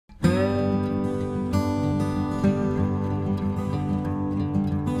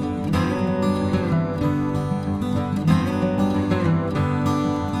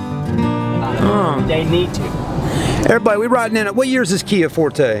they need to. Everybody, we riding in it. What year is this Kia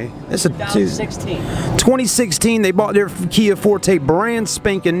Forte? It's a 2016. 2016. They bought their Kia Forte brand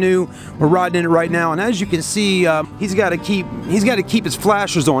spanking new. We're riding in it right now, and as you can see, he's got to keep his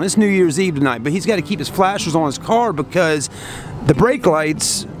flashers on. It's New Year's Eve tonight, but he's got to keep his flashers on his car because the brake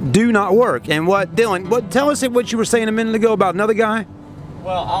lights do not work. And what, Dylan? Tell us what you were saying a minute ago about another guy.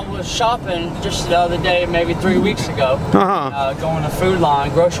 Well, I was shopping just the other day, maybe 3 weeks ago, going to Food Line,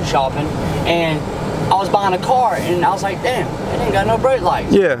 grocery shopping, and I was buying a car, and I was like, damn, it ain't got no brake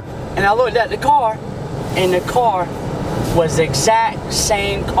lights. Yeah. And I looked at the car, and the car was the exact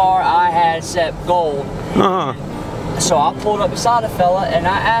same car I had except gold. So I pulled up beside the fella, and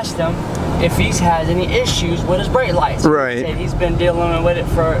I asked him if he's had any issues with his brake lights. Right. He said he's been dealing with it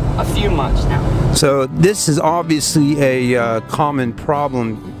for a few months now. So this is obviously a common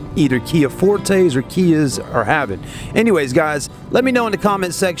problem either Kia Fortes or Kias are having. Anyways, guys, let me know in the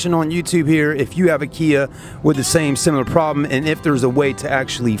comment section on YouTube here if you have a Kia with the same similar problem and if there's a way to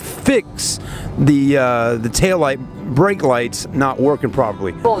actually fix the taillight brake lights not working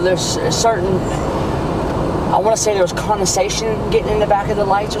properly. Well, there's a certain, I want to say there was condensation getting in the back of the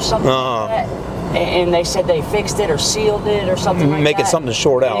lights or something like that. And they said they fixed it or sealed it or something like that. Make it something to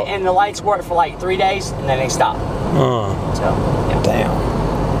short out. And the lights worked for like 3 days and then they stopped. So, yeah. Damn.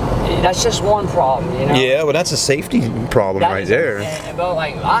 That's just one problem, you know? Yeah, well, that's a safety problem right there. But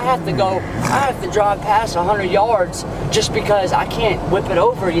like, I have to drive past 100 yards just because I can't whip it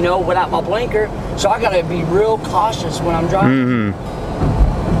over, you know, without my blinker. So I gotta be real cautious when I'm driving.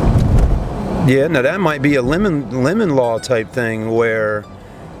 Yeah, now that might be a lemon law type thing where,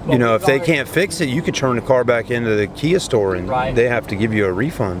 you know, if they can't fix it, you could turn the car back into the Kia store and they have to give you a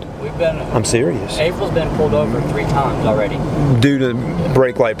refund. I'm serious. April's been pulled over 3 times already. Due to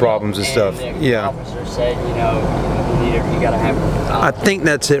brake light problems and stuff. The officer said, you know, you gotta have it. I think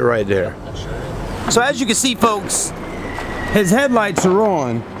that's it right there. So as you can see, folks, his headlights are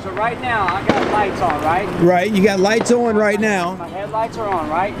on. So right now, I got lights on, right? Right, you got lights on right now. My headlights are on,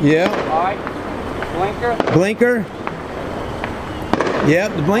 right? Yeah. All right. Blinker. Blinker.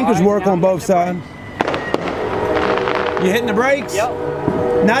 Yep, the blinkers work on both sides. You hitting the brakes?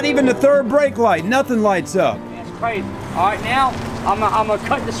 Yep. Not even the third brake light. Nothing lights up. That's crazy. All right, now I'm gonna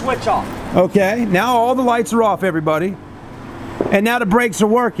cut the switch off. Okay, now all the lights are off, everybody. And now the brakes are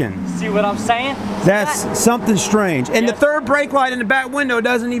working. See what I'm saying? That's something strange. And the third brake light in the back window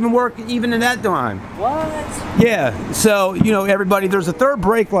doesn't even work even in that time. What? Yeah, so, you know, everybody, there's a third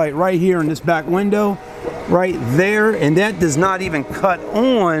brake light right here in this back window. Right there, and that does not even cut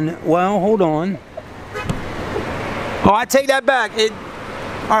on. Well, hold on. Oh, I take that back.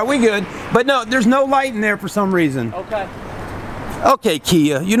 All right, we good. But no, there's no light in there for some reason. Okay. Okay,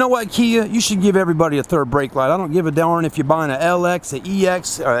 Kia. You know what, Kia? You should give everybody a third brake light. I don't give a darn if you're buying an LX, an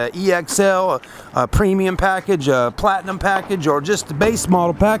EX, EXL, a premium package, a platinum package, or just the base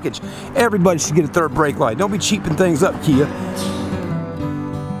model package. Everybody should get a third brake light. Don't be cheaping things up, Kia.